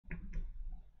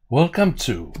Welcome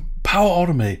to Power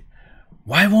Automate.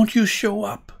 Why won't you show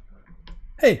up?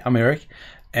 Hey, I'm Erik,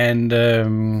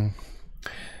 and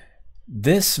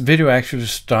this video actually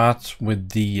starts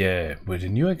with the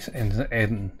new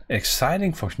and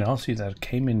exciting functionality that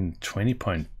came in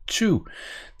 20.2,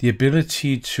 the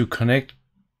ability to connect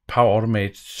Power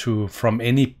Automate from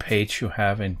any page you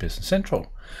have in Business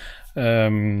Central.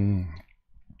 Here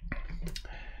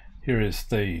is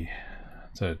the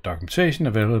documentation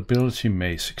availability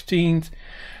May 16th,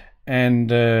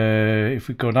 and if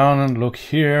we go down and look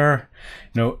here,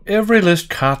 every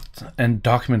list, card and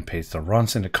document page that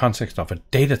runs in the context of a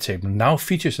data table now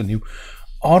features a new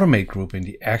automate group in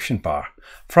the action bar.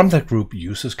 From that group,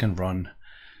 users can run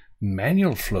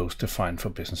manual flows defined for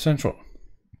Business Central.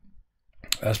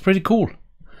 That's pretty cool.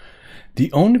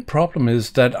 The only problem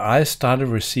is that I started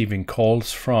receiving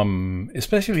calls from,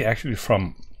 especially actually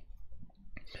from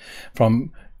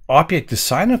Object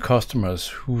Designer customers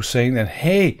who saying that,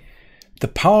 hey, the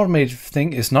Power Automate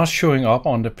thing is not showing up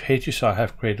on the pages I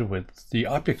have created with the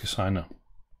Object Designer.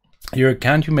 Here,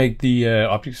 can't you make the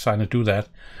Object Designer do that?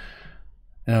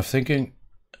 And I'm thinking,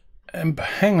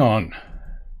 hang on,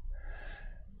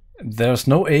 there's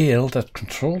no AL that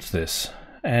controls this,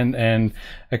 and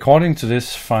according to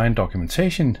this fine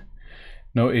documentation,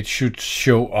 it should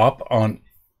show up on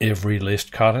every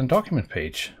list, card and document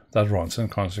page that runs in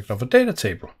the context of a data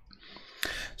table.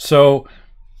 So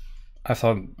I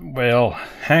thought, well,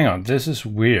 hang on, this is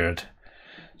weird.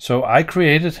 So I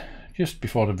created, just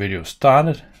before the video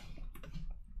started,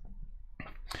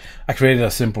 I created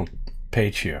a simple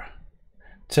page here.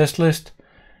 Test list.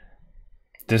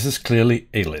 This is clearly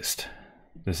a list.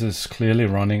 This is clearly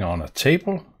running on a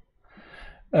table.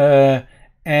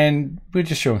 And we're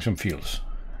just showing some fields.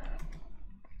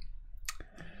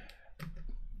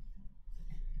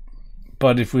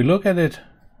 But if we look at it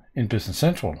in Business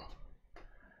Central,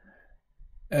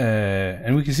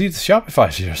 and we can see the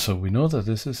Shopify here, so we know that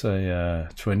this is a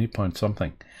 20 point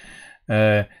something.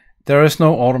 There is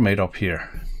no automate up here,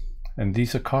 and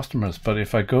these are customers. But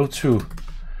if I go to,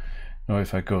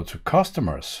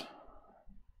 customers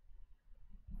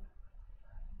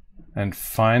and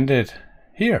find it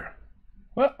here,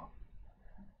 well,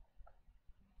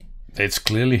 it's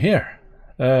clearly here.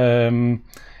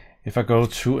 If I go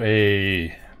to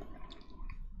a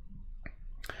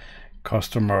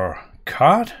customer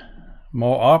card,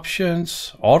 more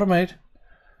options, automate,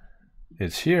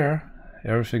 it's here,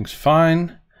 everything's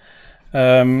fine.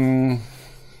 So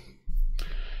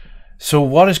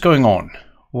what is going on?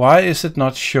 Why is it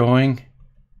not showing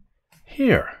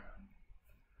here?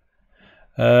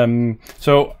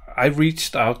 So I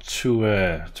reached out to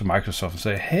Microsoft and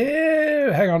say,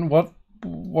 hey, hang on,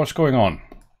 what's going on?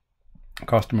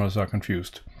 Customers are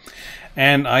confused,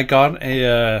 and I got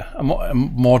a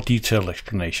more detailed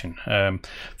explanation.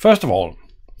 First of all,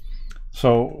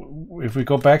 so if we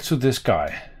go back to this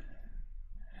guy,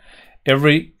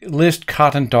 every list,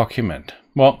 card and document,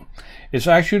 well, it's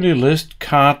actually list,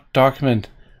 card, document,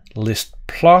 list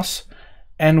plus,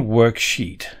 and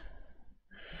worksheet,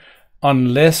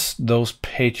 unless those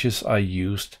pages are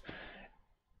used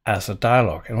as a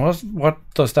dialog. And what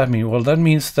does that mean? Well, that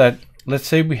means that, let's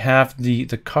say we have the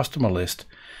customer list,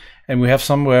 and we have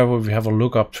somewhere where we have a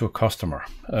lookup to a customer.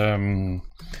 So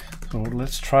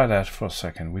let's try that for a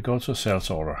second. We go to a sales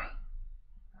order,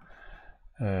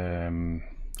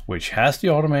 which has the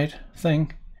automate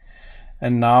thing,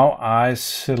 and now I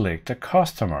select a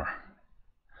customer.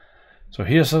 So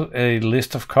here's a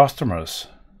list of customers,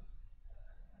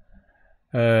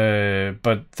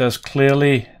 but there's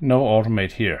clearly no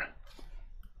automate here,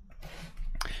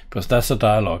 because that's a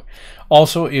dialog.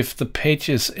 Also, if the page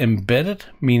is embedded,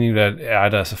 meaning that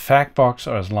either as a fact box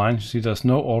or as lines, you see there's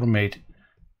no automate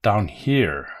down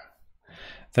here,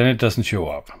 then it doesn't show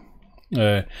up.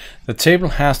 The table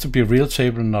has to be a real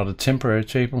table, not a temporary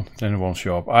table, then it won't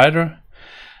show up either.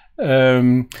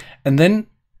 And then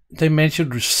they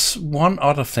mentioned one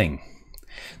other thing,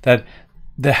 that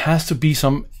there has to be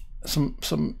some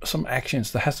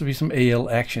actions. There has to be some AL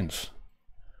actions.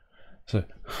 So,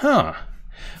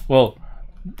 well,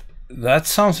 that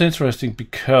sounds interesting,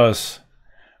 because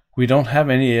we don't have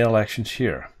any AL actions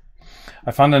here.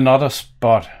 I found another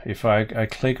spot. If I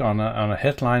click on a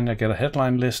headline, I get a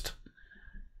headline list,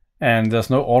 and there's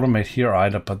no automate here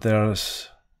either, but there's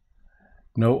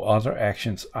no other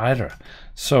actions either.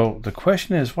 So the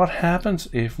question is, what happens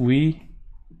if we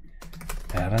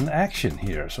add an action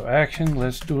here? So action,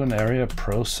 let's do an area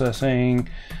processing,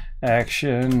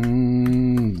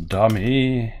 action,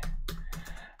 dummy,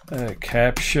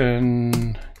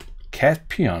 caption, cat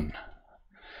peon,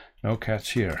 no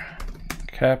cats here,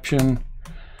 caption,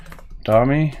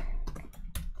 dummy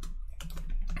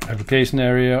application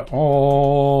area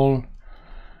all.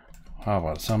 How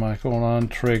about semicolon,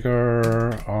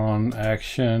 trigger, on,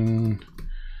 action,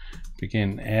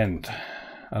 begin, end.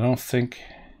 I don't think,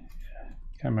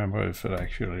 can't remember if it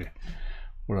actually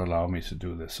would allow me to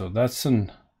do this. So that's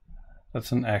an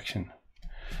action,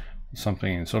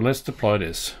 something in. So let's deploy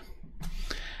this.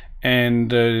 And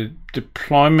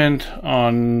deployment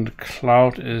on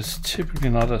cloud is typically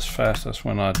not as fast as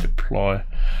when I deploy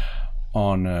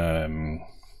on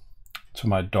to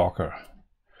my Docker.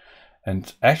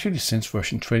 And actually, since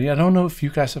version 20, I don't know if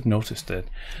you guys have noticed that.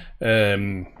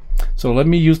 So let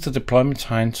me use the deployment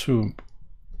time to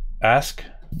ask,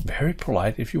 very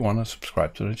polite, if you want to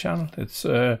subscribe to the channel. It's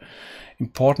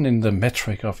important in the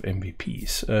metric of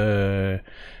MVPs,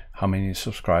 how many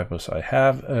subscribers I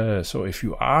have. So if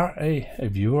you are a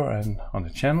viewer and on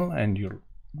the channel and you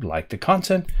like the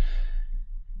content,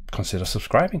 consider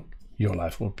subscribing. Your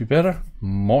life will be better,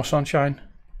 more sunshine,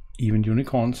 even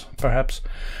unicorns, perhaps.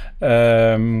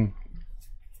 And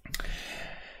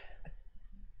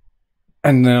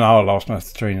then I lost my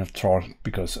train of thought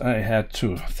because I had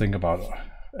to think about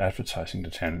advertising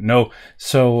the channel. No,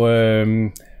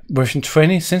 so version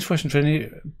 20, since version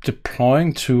 20,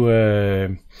 deploying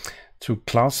to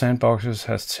cloud sandboxes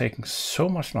has taken so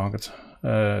much longer,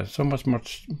 so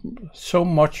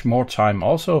much more time.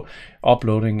 Also,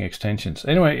 uploading extensions.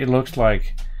 Anyway, it looks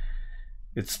like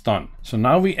it's done. So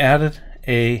now we added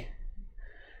a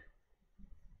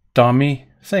dummy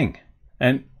thing,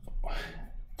 and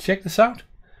check this out.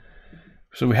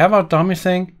 So we have our dummy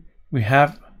thing, we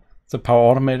have the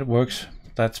Power Automate works,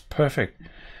 that's perfect.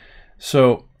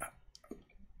 So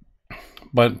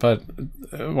but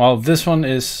while this one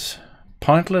is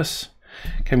pointless,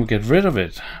 can we get rid of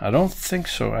it? I don't think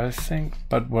so. I think,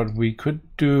 but what we could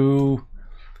do,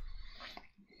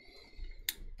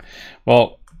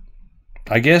 well,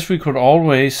 I guess we could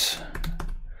always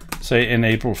say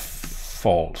enable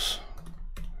false,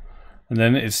 and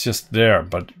then it's just there,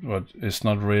 but it's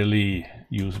not really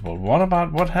usable.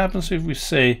 What happens if we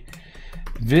say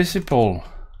visible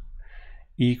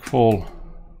equal,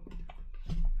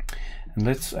 and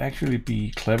let's actually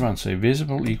be clever and say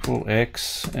visible equal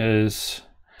x is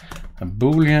a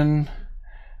boolean,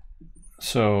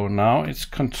 so now it's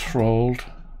controlled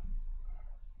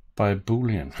by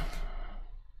boolean.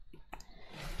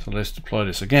 So let's deploy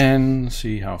this again,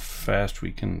 see how fast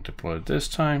we can deploy it this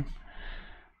time.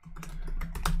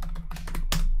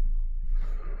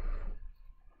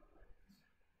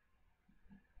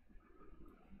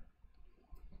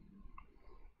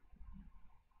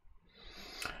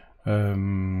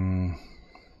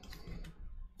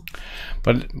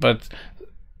 But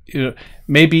you know,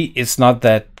 maybe it's not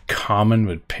that common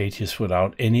with pages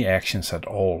without any actions at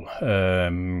all.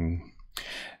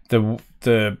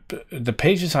 The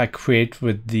pages I create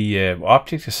with the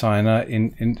object designer,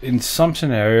 in some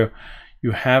scenario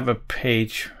you have a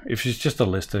page, if it's just a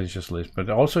list, then it's just a list, but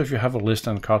also if you have a list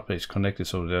and card page connected,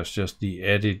 so there's just the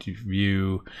edit,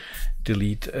 view,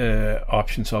 delete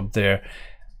options up there,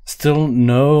 still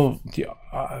no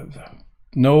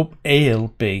AL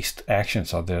based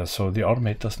actions are there, so the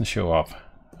automate doesn't show up.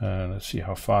 Let's see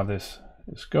how far this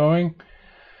is going.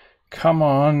 Come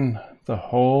on, the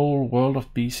whole world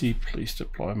of BC, please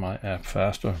deploy my app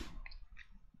faster.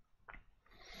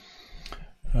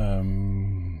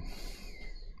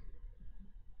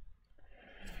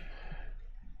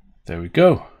 There we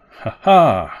go.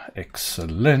 Haha,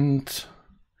 excellent.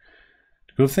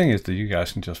 The good thing is that you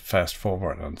guys can just fast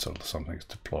forward until something's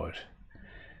deployed.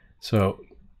 So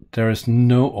there is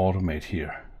no automate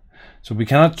here. So we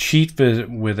cannot cheat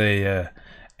with a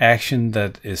action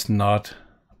that is not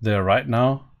there right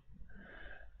now.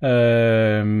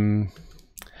 So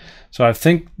I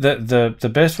think that the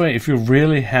best way, if you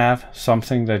really have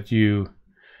something that you,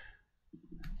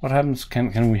 what happens,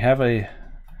 can we have a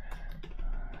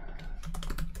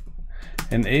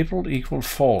enabled equal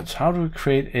false? How do we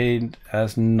create a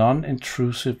as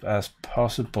non-intrusive as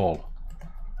possible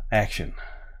action?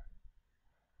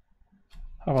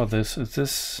 How about this? Is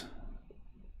this,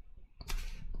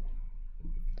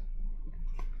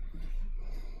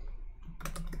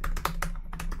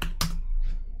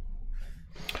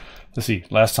 let's see,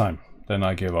 last time, then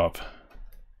I give up.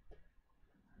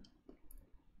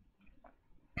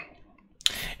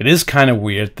 It is kind of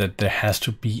weird that there has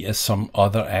to be some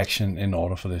other action in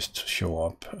order for this to show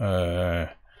up.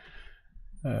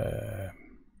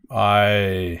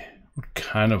 I would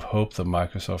kind of hope that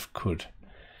Microsoft could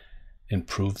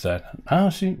improve that. Ah,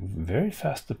 see, very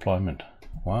fast deployment.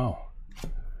 Wow.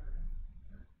 So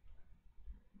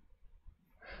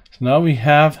now we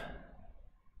have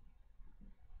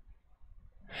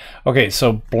Okay,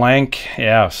 so blank,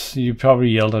 yes, you probably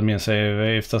yelled at me and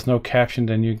say if there's no caption,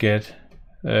 then you get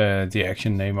the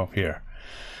action name up here.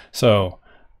 So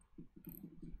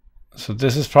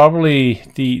this is probably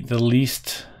the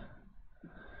least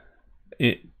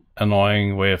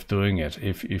annoying way of doing it.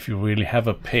 If you really have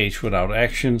a page without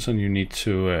actions and you need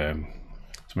to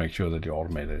make sure that the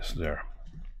automate is there.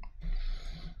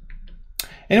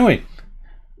 Anyway,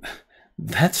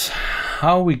 that's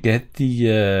how we get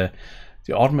the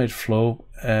automate flow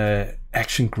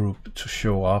action group to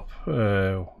show up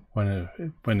when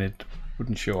it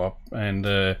wouldn't show up. And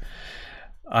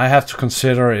I have to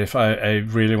consider if I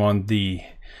really want the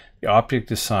object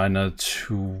designer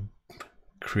to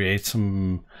create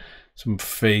some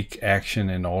fake action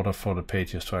in order for the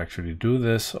pages to actually do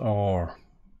this, or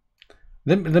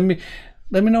let me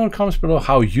know in the comments below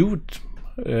how you would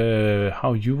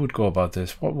go about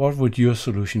this. What would your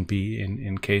solution be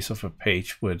in case of a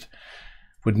page with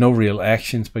no real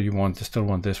actions, but you still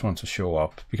want this one to show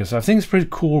up? Because I think it's pretty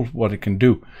cool what it can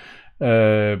do,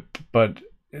 but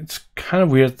it's kind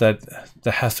of weird that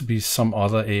there has to be some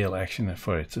other AL action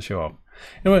for it to show up.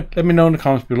 Anyway, let me know in the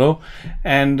comments below,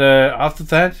 and after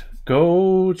that,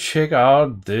 go check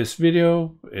out this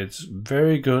video. It's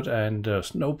very good, and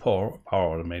there's no Power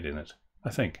Automate in it, I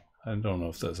think. I don't know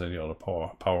if there's any other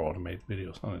Power Automate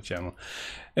videos on the channel.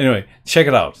 Anyway, check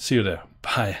it out. See you there.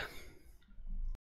 Bye.